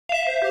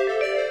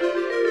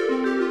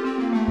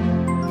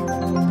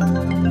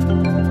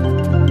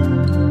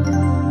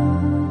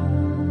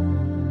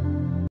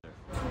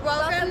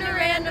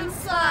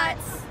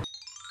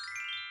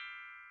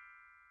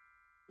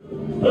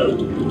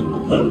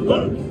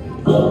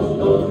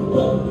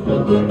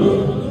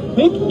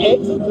Pick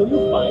eggs until you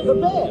find the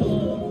best.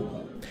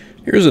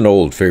 Here's an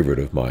old favorite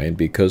of mine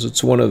because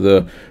it's one of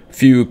the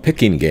few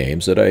picking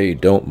games that I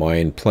don't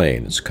mind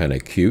playing. It's kind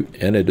of cute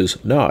and it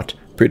is not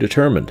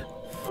predetermined.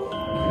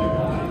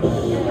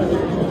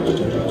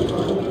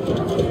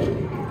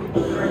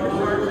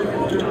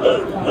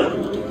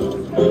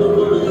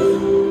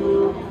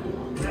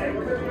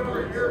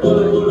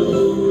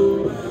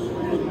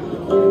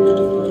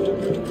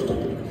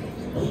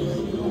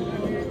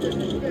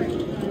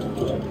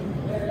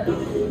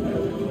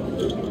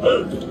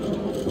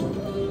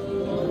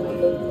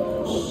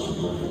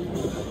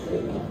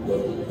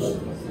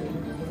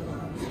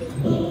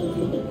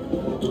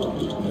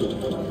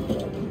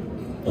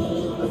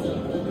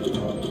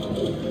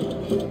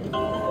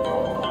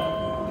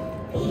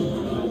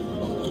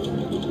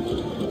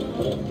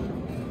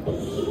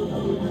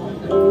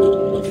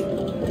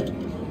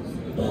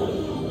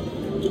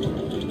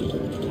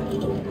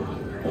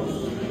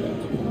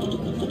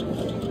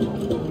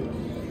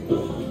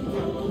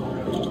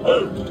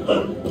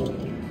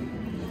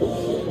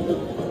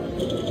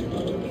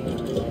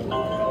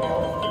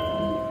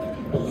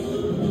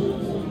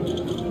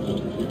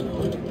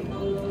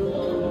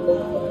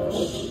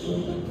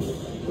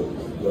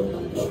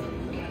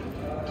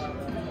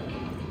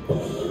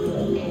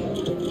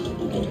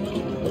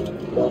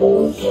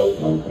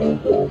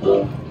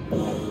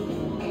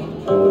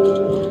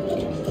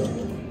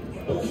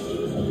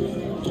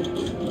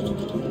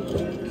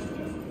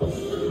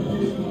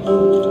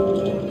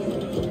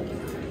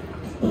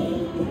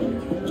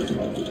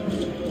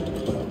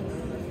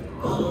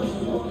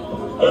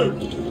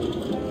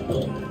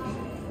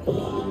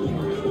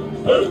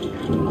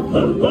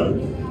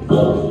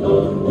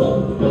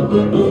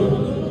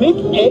 Pick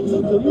eggs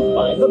until you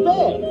find the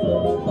bag.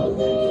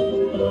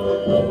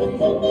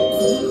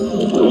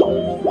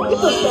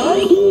 It's a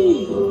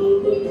starkey!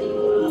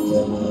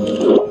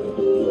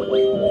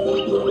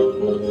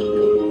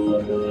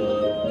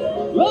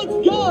 Let's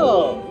go!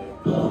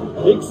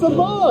 Pick some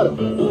more!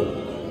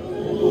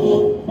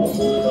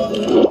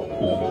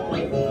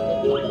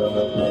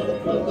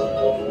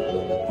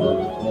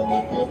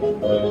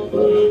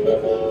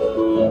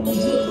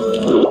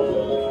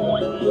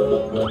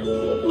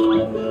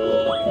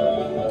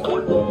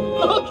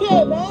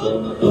 Okay, man!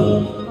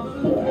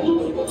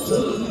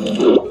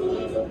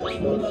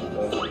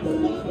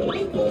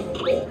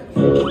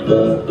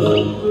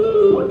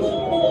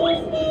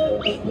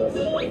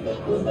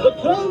 The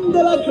creme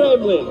de la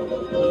Kremlin!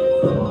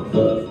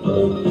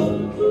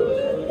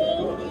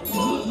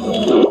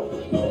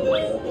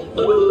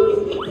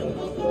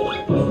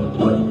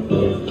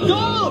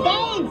 Go,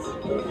 dance!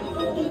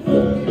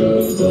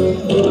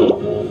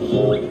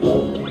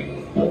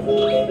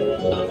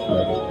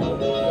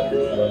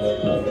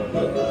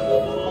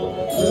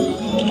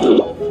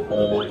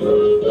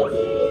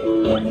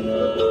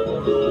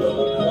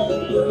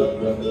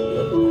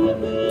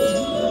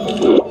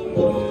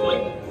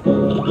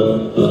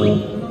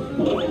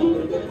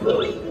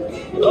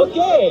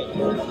 Okay.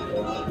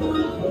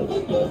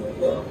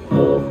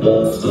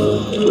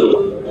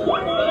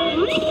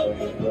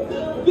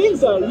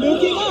 Things are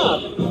looking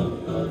up.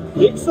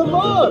 Pick some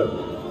more.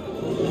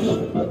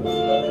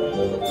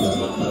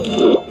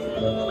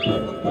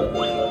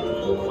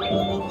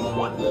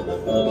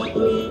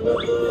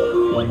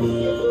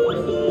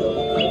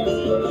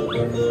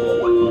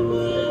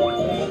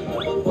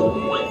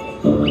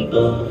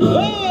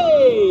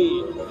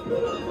 Hey!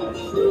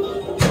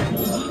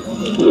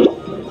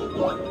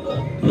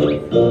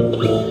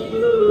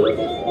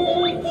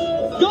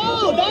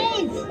 Go,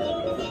 dance!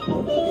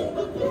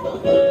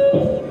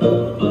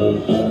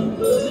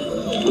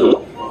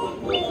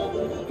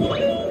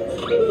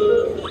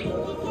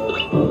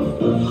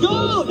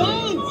 Go,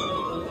 dance!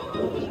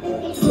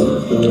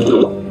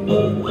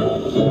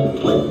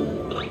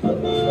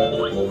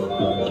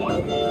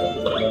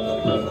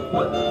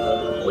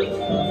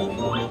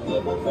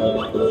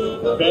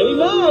 Very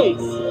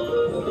nice!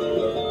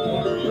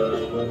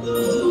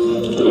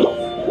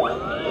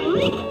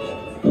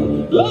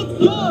 Let's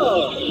go!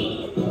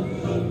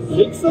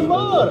 Pick some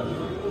more!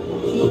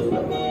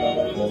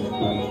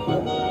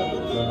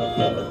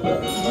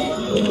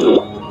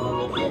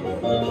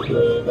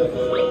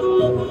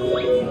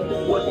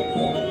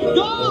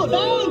 Go,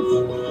 dance!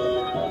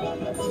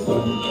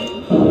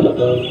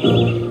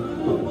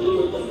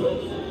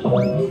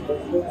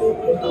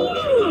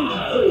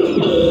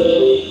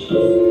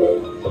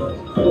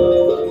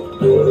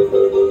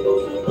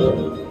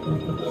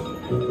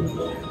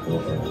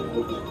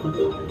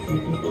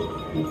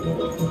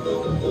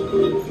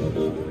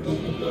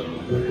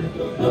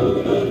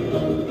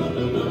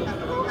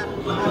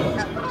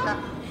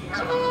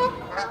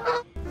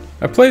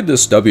 I played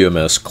this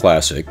WMS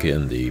Classic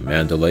in the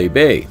Mandalay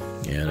Bay,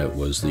 and it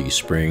was the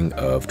spring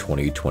of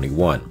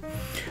 2021.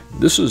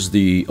 This is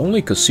the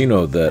only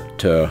casino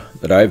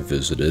that I've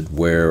visited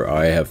where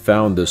I have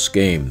found this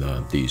game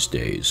these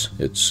days.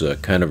 It's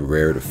kind of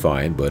rare to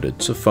find, but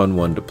it's a fun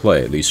one to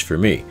play, at least for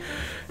me.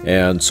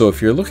 And so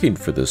if you're looking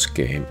for this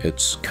game,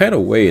 it's kind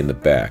of way in the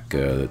back.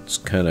 It's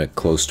kind of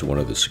close to one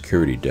of the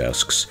security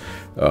desks.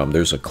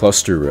 There's a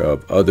cluster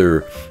of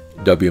other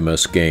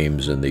WMS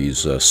games in these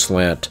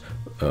slant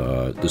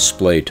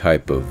display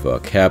type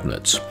of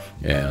cabinets.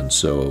 And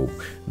so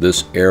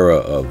this era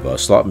of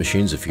slot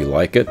machines, if you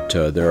like it,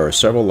 there are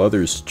several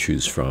others to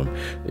choose from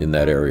in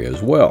that area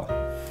as well.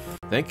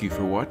 Thank you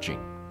for watching.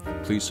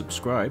 Please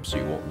subscribe so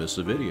you won't miss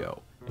a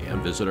video,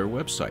 and visit our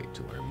website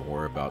to learn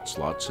more about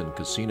slots and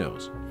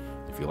casinos.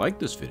 If you like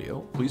this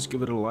video, please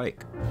give it a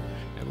like,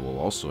 and we'll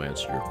also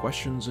answer your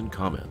questions and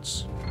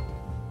comments.